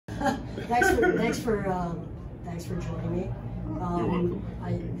Thanks for joining me. You're welcome.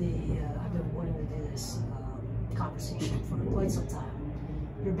 I've been wanting to do this conversation for quite some time.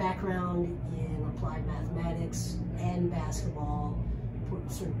 Your background in applied mathematics and basketball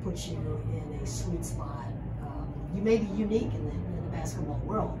sort of puts you in a sweet spot. You may be unique in the basketball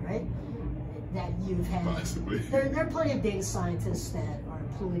world, right? That you've had. Possibly. There are plenty of data scientists that are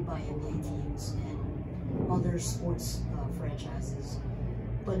employed by NBA teams and other sports franchises,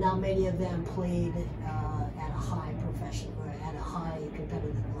 but not many of them played at a high professional or at a high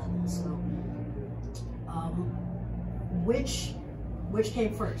competitive level. So, which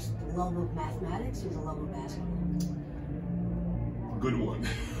came first, the love of mathematics or the love of basketball? Good one.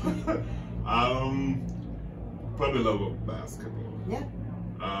 Probably love of basketball. Yeah.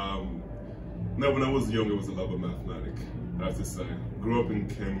 No, when I was young, it was a love of mathematics. That's to say, grew up in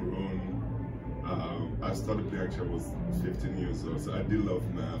Cameroon. I started playing actually I was 15 years old, so I did love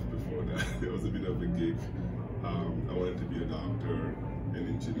math before that. It was a bit of a gig. I wanted to be a doctor, an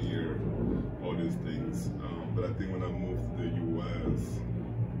engineer, all these things. But I think when I moved to the US,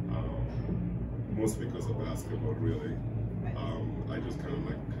 mostly because of basketball, really, I just kind of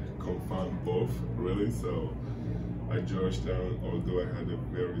like confound both, really. So at Georgetown, although I had a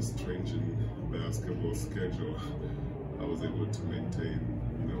very stringent basketball schedule, I was able to maintain,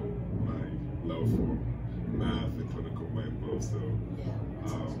 my love for math and trying to combine both. So,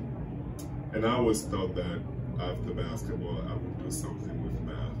 and I always thought that after basketball, I would do something with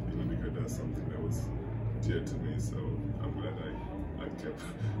math, because that's something that was dear to me. So I'm glad I kept.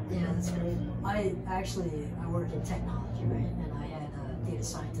 Yeah, that's great. I work in technology, right? And I had a data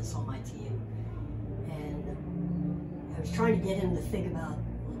scientist on my team, and I was trying to get him to think about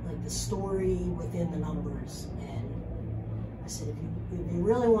like the story within the numbers. And I said, if you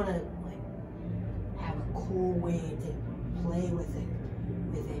really want to like have a cool way to play with it,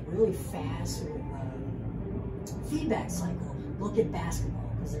 with a really fast sort of feedback cycle, look at basketball,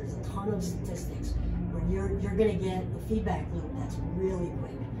 because there's a ton of statistics where you're going to get a feedback loop that's really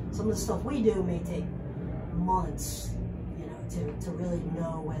quick. Some of the stuff we do may take months, to really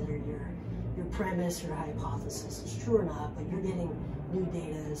know whether your premise or hypothesis is true or not, but you're getting new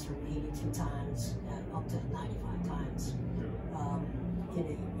data from 82 times up to 95 times in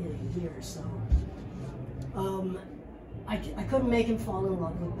a year. So I couldn't make him fall in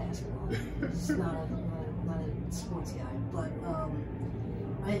love with basketball. He's not a sports guy, but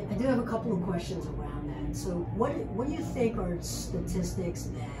I do have a couple of questions around that. So what do you think are statistics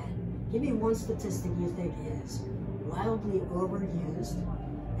that, give me one statistic you think is wildly overused,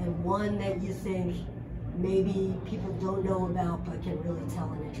 and one that you think maybe people don't know about but can really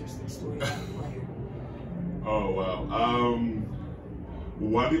tell an interesting story about a player? Oh, wow.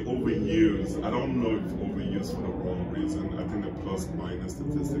 Widely overused, I don't know if overused for the wrong reason. I think the plus minus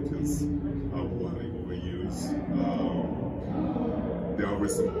statistic is widely overused. There are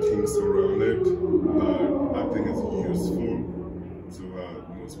always some kinks around it, but I think it's useful to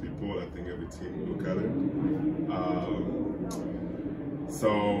most people. I think every team will look at it. So,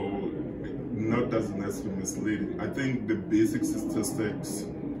 not that it's necessarily misleading. I think the basic statistics,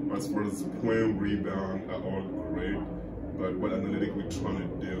 as far as point, rebound, are all great. But what analytic we're trying to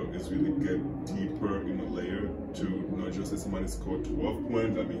do is really get deeper in the layer to not just say somebody scored 12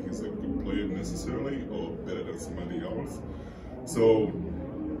 points, I mean he's a good player necessarily, or better than somebody else. So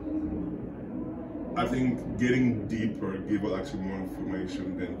I think getting deeper gives us actually more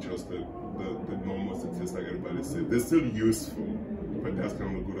information than just the normal statistics like everybody said. They're still useful, but that's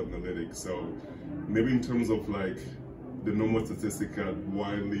kind of the good of analytics. So maybe in terms of like the normal statistics are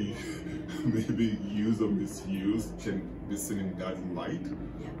widely maybe used or misused, can be seen in that light.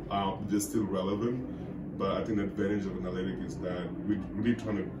 They're still relevant, but I think the advantage of analytics is that we're really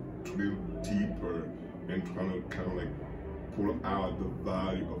trying to drill deeper and trying to kind of like pull out the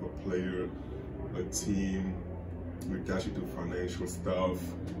value of a player, a team, we attach it to financial stuff,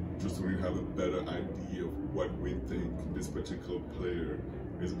 just so we have a better idea of what we think this particular player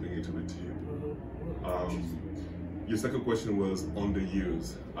is bringing to the team. Your second question was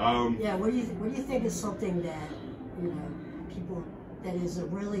underused. Yeah, what do you think is something that people, that is a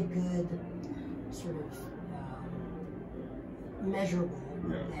really good sort of measurable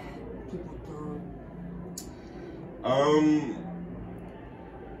that people don't?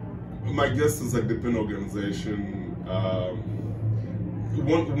 My guess is like depending on organization.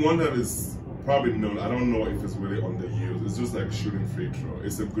 One that is probably known, I don't know if it's really underused, it's just like shooting free throw.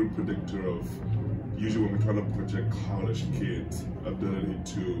 It's a good predictor of, usually when we're trying to project college kids' ability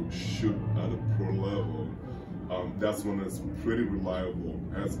to shoot at a pro level, that's one that's pretty reliable,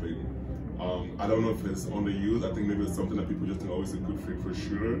 has been. I don't know if it's underused. I think maybe it's something that people just think, oh, it's a good free throw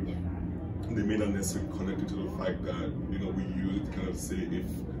shooter. they may not necessarily connect it to the fact that, you know, we use it to kind of say if,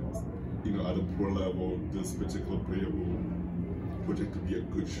 you know, at a pro level, this particular player will project to be a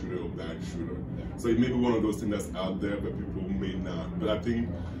good shooter or bad shooter. So it may be one of those things that's out there, but people may not. But I think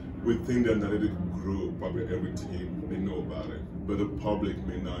within the analytic group, probably every team, they know about it. But the public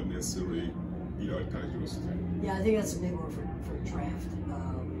may not necessarily, you know, attach those things. Yeah, I think that's a big one for draft.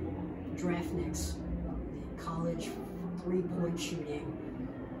 Draft nicks, the college three-point shooting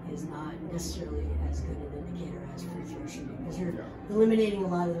is not necessarily as good an indicator as free throw shooting, because you're eliminating a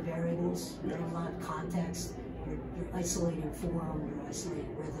lot of the variables, a lot of context, you're isolating form, you're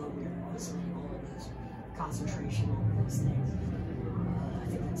isolating rhythm, you're isolating all of those, concentration, all of those things. I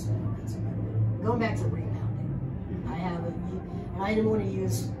think that's a good one. Going back to rebounding, I have, and I didn't want to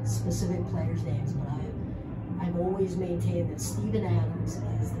use specific players' names, but I've always maintained that Steven Adams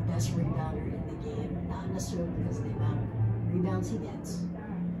is the best rebounder in the game, not necessarily because of the amount of rebounds he gets,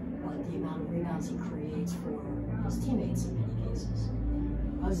 but the amount of rebounds he creates for his teammates in many cases.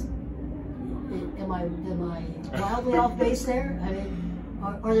 Am I wildly off base there? I mean,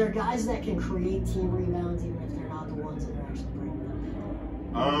 are there guys that can create team rebounds even if they're not the ones that are actually bringing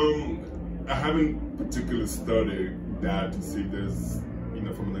them? I haven't particularly studied that to see if there's, you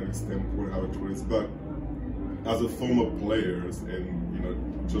know, from an standpoint how it works, but as a former player and, you know,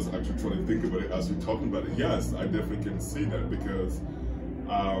 just actually trying to think about it as you're talking about it, yes, I definitely can see that, because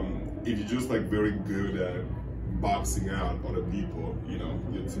if you're just like very good at boxing out other people, you know,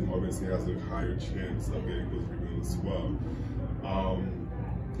 your team obviously has a higher chance of getting those rebounds as well.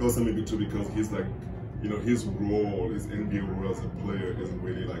 Also maybe too because he's like, you know, his role, his NBA role as a player isn't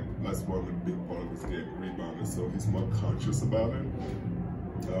really like, that's one of the big part of his game, rebounding, so he's more conscious about it.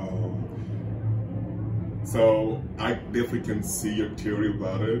 So I definitely can see your theory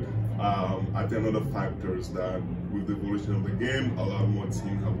about it. I think another factor is that with the evolution of the game, a lot more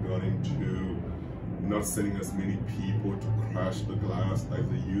teams have gone into not sending as many people to crash the glass as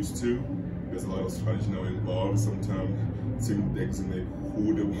they used to. There's a lot of strategy now involved. Sometimes teams designate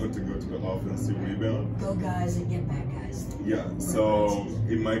who they want to go to the offensive rebound. Go guys and get back guys. Yeah, so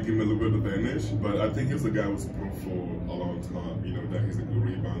it might give him a little bit of advantage, but I think he's a guy who's proven for a long time, you know, that he's a good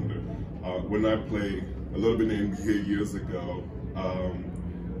rebounder. When I played a little bit in the NBA years ago,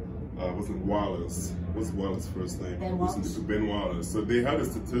 was it Wallace? What's Wallace's first name? Ben Wallace. Ben Wallace. So they had a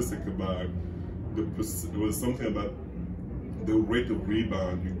statistic about it was something about the rate of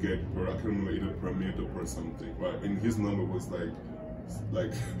rebound you get per, I can't remember, either per minute or per something, right? And his number was like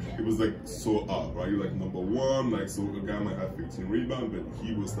it was like so up, right? You're like number one, like, so a guy might have 15 rebounds, but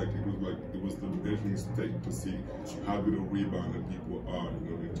he was like, it was the measuring stick to see how good a rebounder people are, you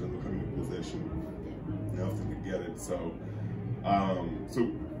know, in terms of having a possession after they get it. So, so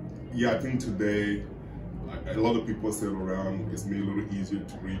yeah, I think today a lot of people sit around, it's made a little easier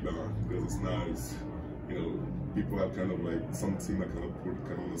to rebound because it's not as, you know, people have kind of like, some team are kind of put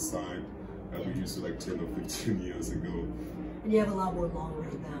kind of on the side as we used to like 10 or 15 years ago. And you have a lot more long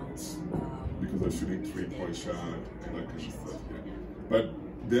rebounds. Because they're shooting three-point shot and that kind of stuff, yeah. But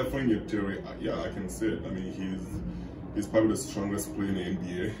definitely in your theory, yeah, I can see it. I mean, he's probably the strongest player in the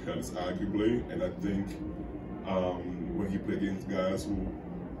NBA, that is arguably, and I think when he plays against guys who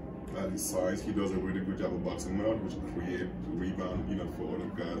at his size, he does a really good job of boxing out, which create rebound, you know, for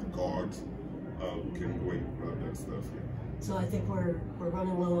other guys, guards who can go and grab that stuff. Yeah. So I think we're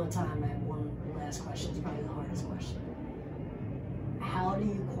running low on time. I have one last question. It's probably the hardest question. How do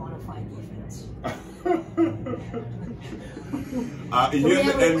you quantify defense? Here's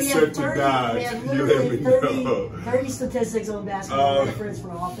the answer to that. We have literally 30 statistics on basketball reference for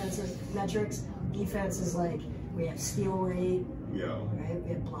offensive metrics. Defense is like, we have steal rate, right? We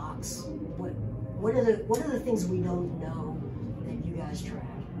have blocks. What are the things we don't know that you guys track?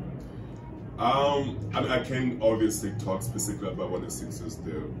 I mean, I can obviously talk specifically about what the Sixers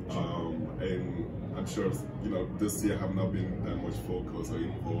do, and I'm sure, you know, this year I have not been that much focused or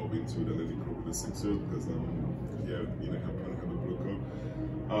involved into the learning group with the Sixers because yeah, you know, I'm kind of have a blue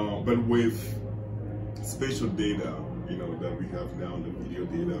coat. But with spatial data, you know, that we have now, the video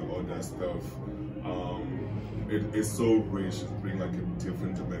data, all that stuff, it's so rich to bring like a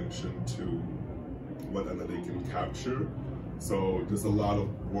different dimension to what analytics can capture. So there's a lot of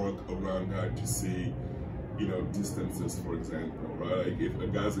work around that to see, you know, distances, for example, right? Like if a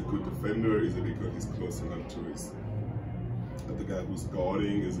guy's a good defender, is it because he's close enough to the guy who's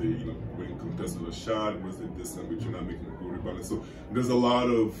guarding? Is it, you know, when he contested a shot, was the distance between not making a good rebound? So there's a lot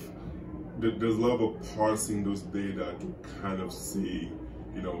of parsing those data to kind of see,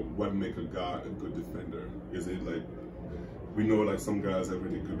 you know, what make a guy a good defender. Is it like, we know like some guys are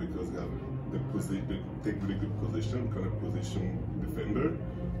really good because they have they take really good position, kind of position defender.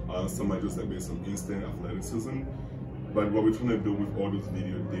 Some might just like based on instant athleticism. But what we're trying to do with all this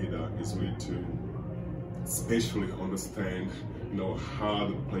video data is really to spatially understand, how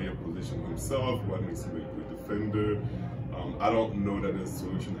the player positions himself, what makes him a good defender. I don't know that there's a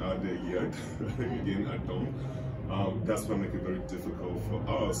solution out there yet. Again, I don't. That's why make it very difficult for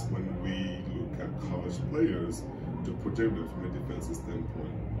us when we look at college players to protect them from a defensive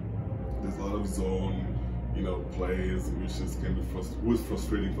standpoint. There's a lot of zone, plays, which just can be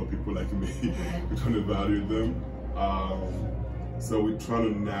frustrating for people like me who don't evaluate them. So we're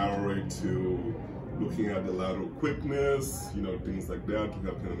trying to narrow it to looking at the lateral quickness, things like that to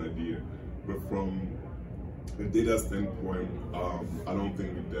have kind of an idea. But from a data standpoint, I don't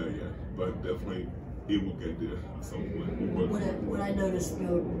think we're there yet, but definitely it will get there at some point. What I noticed,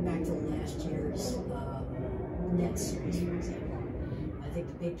 go back to last year's Nets series, for example, I think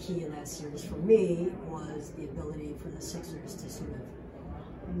the big key in that series for me was the ability for the Sixers to sort of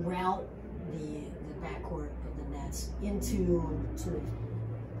route the backcourt of the Nets into sort of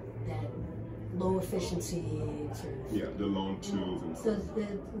that low efficiency sort of the long twos and stuff. The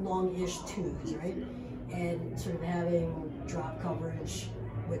long-ish twos, right? Yeah. And sort of having drop coverage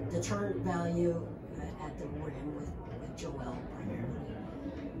with deterrent value at the rim with Joel primarily,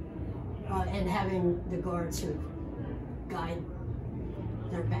 and having the guards sort of guide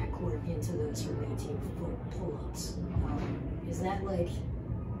their backcourt into the sort of 18-foot pull-ups. Is that like?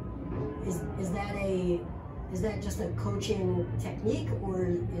 Is that just a coaching technique,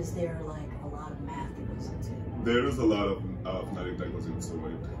 or is there like a lot of math that goes into it? There is a lot of analytic that goes into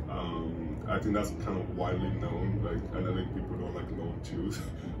it. I think that's kind of widely known. Like, analytic people don't like long twos.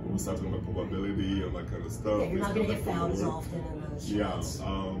 We start talking about probability and that kind of stuff. Yeah, you're not going to get fouls often in those shots.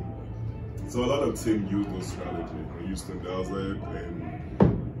 Yeah. So a lot of teams use those strategies. Houston does it, and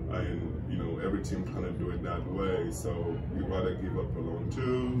every team kind of do it that way. So we rather give up the long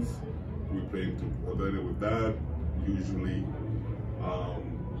twos. We play into probability with that. Usually,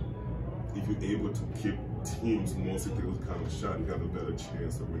 if you're able to keep teams mostly to those kind of shot, you have a better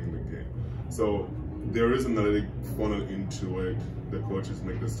chance of winning the game. So there is an analytic funnel into it. The coaches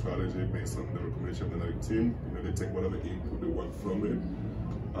make the strategy based on the recommendation of the analytic team. They take whatever input they want from it.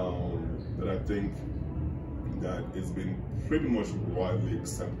 But I think that it's been pretty much widely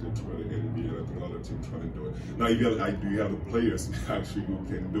accepted to the NBA. I think a lot of teams trying to do it. Now, you have the players actually who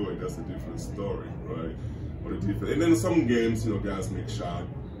can do it. That's a different story, right? And then some games, guys make shot,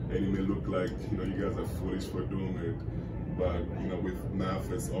 and it may look like, you guys are foolish for doing it. But, with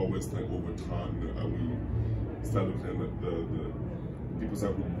math, it's always like over time, we start looking at the people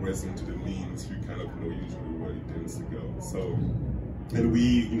start progressing to the means, you kind of know usually where it tends to go. So, and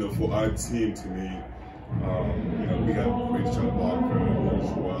we, for our team, to me, we got great shot blocker as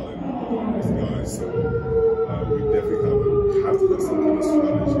well, and all those guys. So we definitely have to have some kind of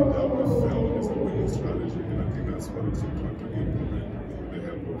strategy that we feel is a winning strategy, and I think that's what it's trying to implement with the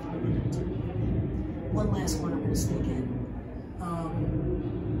help of the winning team. One last one I'm going to sneak in.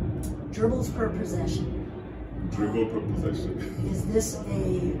 Dribbles per possession. Dribble per possession. Is this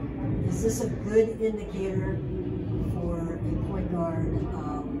a good indicator for a point guard?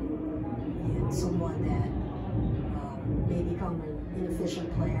 And someone that may become an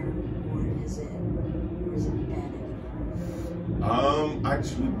inefficient player, or is it a bad indicator? I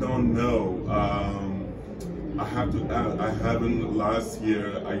actually don't know. I have to add, I haven't last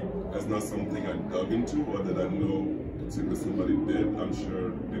year. That's not something I dug into, or that I know that somebody did. I'm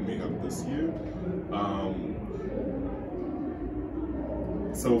sure they may have this year.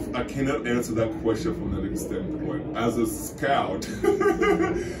 So I cannot answer that question from that standpoint. As a scout,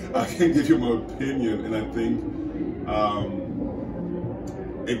 I can give you my opinion, and I think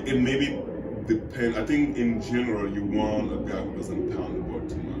it maybe depend. I think in general, you want a guy who doesn't pound the ball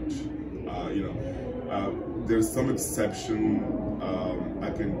too much. There's some exception. I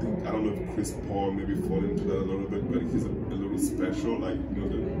can think. I don't know if Chris Paul maybe fall into that a little bit, but he's a little special. Like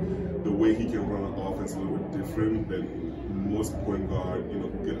the way he can run an offense a little bit different than most point guard, who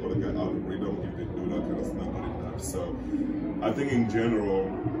get other guys out of rhythm. If they do that kind of stuff, not enough. So I think in general,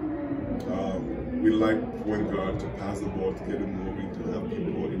 we like point guard to pass the ball, to get it moving, to have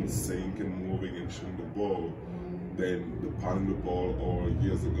people in sync and moving and shooting the ball. Then the pounding the ball, or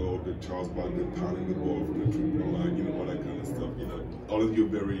years ago, the Charles Barkley pounding the ball from the three-point line, all that kind of stuff. All of you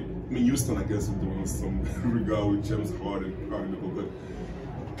very. Houston, I guess, is doing some regard with James Harden pounding the ball, but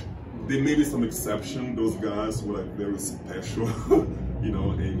there may be some exception. Those guys who are like very special, and you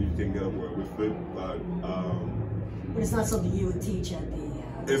can get away with it. But it's not something you would teach at the.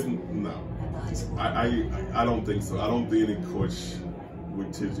 No. At the high school. I don't think so. I don't think any coach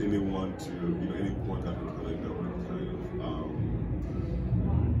would teach anyone to any point guard to kind of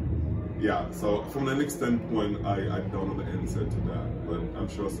yeah, so from an next standpoint, I don't know the answer to that, but I'm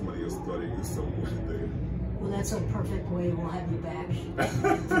sure somebody is studying somewhere there. Well, that's a perfect way. We'll have you back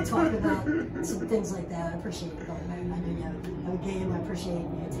to talk about some things like that. I appreciate it. I know you have a game. I appreciate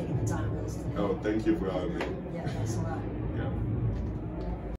you taking the time with us today. Oh, thank you for having me. Yeah, thanks a lot. Yeah.